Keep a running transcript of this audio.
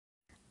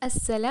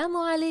Assalamu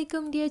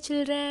alaikum, dear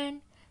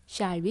children.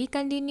 Shall we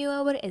continue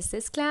our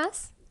SS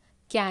class?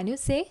 Can you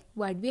say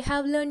what we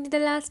have learned in the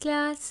last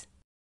class?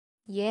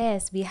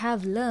 Yes, we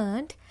have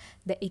learned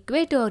the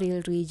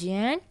equatorial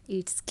region,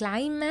 its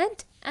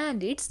climate,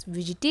 and its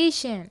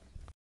vegetation.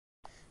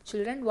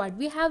 Children, what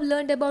we have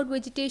learned about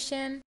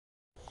vegetation?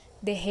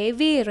 The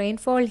heavy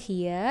rainfall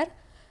here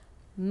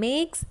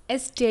makes a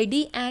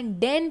steady and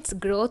dense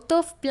growth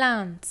of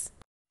plants.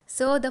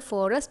 So the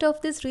forests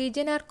of this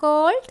region are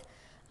called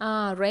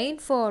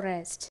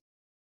rainforest.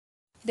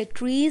 The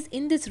trees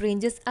in these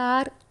ranges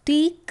are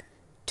thick,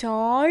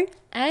 tall,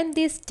 and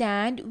they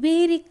stand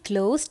very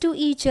close to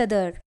each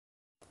other.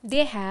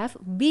 They have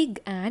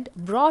big and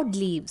broad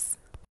leaves.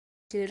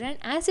 Children,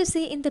 as you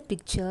see in the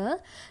picture,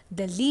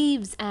 the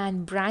leaves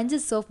and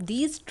branches of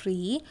these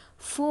trees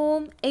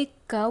form a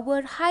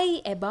cover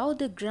high above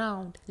the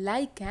ground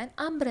like an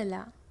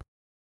umbrella.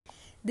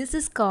 This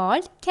is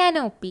called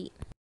canopy.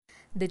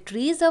 The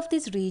trees of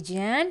this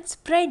region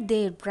spread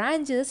their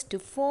branches to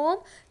form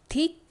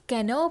thick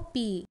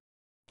canopy.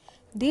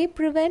 They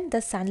prevent the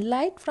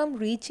sunlight from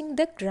reaching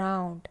the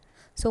ground.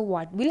 So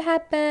what will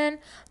happen?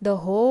 The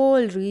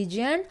whole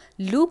region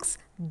looks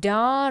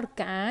dark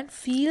and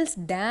feels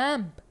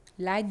damp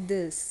like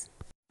this.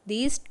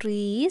 These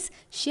trees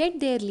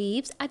shed their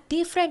leaves at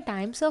different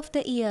times of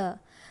the year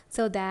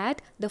so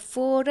that the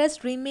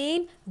forest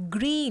remain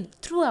green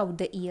throughout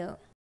the year.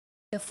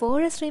 The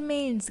forest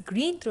remains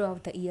green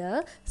throughout the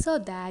year so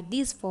that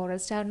these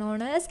forests are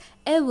known as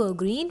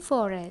evergreen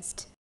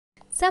forest.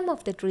 Some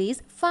of the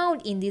trees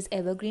found in these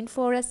evergreen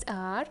forests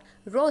are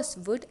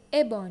rosewood,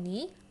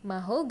 ebony,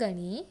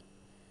 mahogany,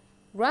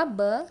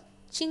 rubber,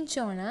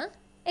 cinchona,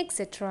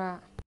 etc.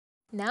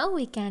 Now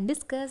we can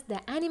discuss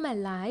the animal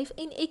life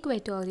in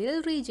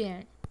equatorial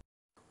region.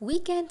 We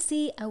can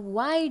see a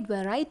wide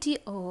variety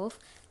of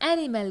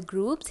animal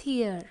groups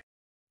here.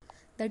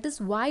 That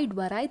is wide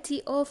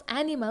variety of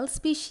animal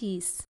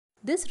species.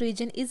 This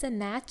region is a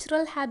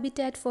natural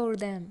habitat for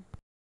them.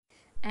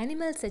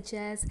 Animals such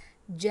as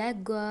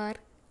jaguar,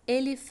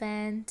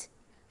 elephant,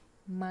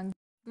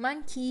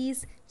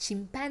 monkeys,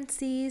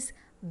 chimpanzees,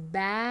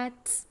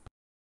 bats,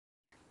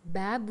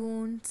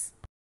 baboons,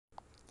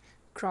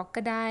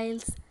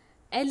 crocodiles,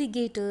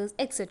 alligators,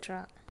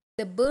 etc.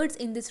 The birds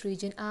in this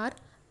region are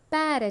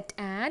parrot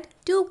and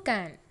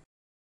toucan.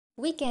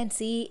 We can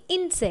see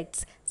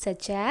insects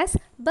such as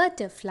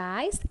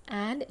butterflies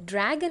and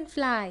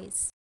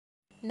dragonflies.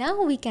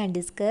 Now we can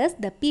discuss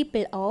the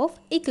people of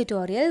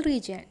equatorial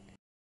region.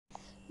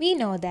 We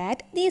know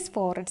that these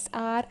forests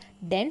are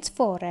dense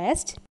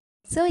forests,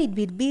 so it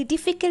will be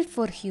difficult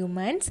for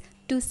humans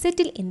to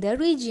settle in the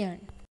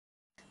region.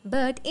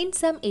 But in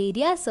some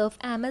areas of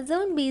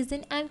Amazon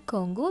basin and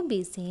Congo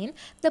basin,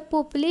 the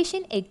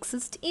population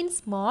exists in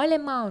small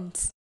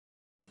amounts.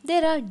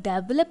 There are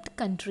developed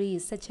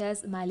countries such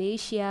as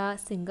Malaysia,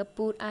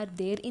 Singapore are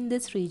there in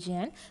this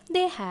region.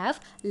 They have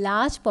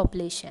large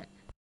population.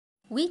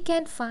 We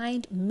can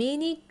find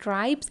many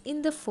tribes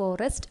in the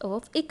forest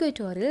of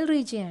equatorial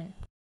region.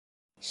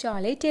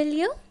 Shall I tell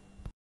you?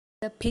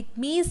 The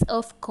Pygmies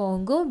of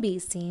Congo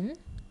basin,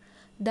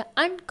 the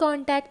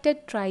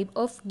uncontacted tribe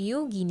of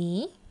New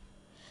Guinea,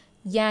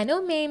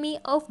 Yanomami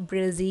of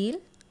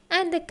Brazil,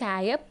 and the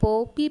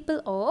Kayapo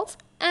people of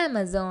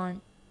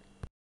Amazon.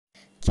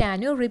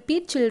 Can you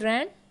repeat,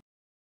 children?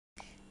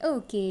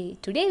 Okay,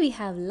 today we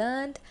have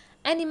learned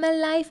animal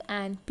life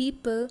and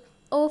people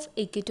of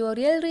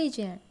equatorial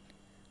region.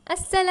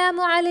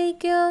 Assalamu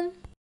alaikum.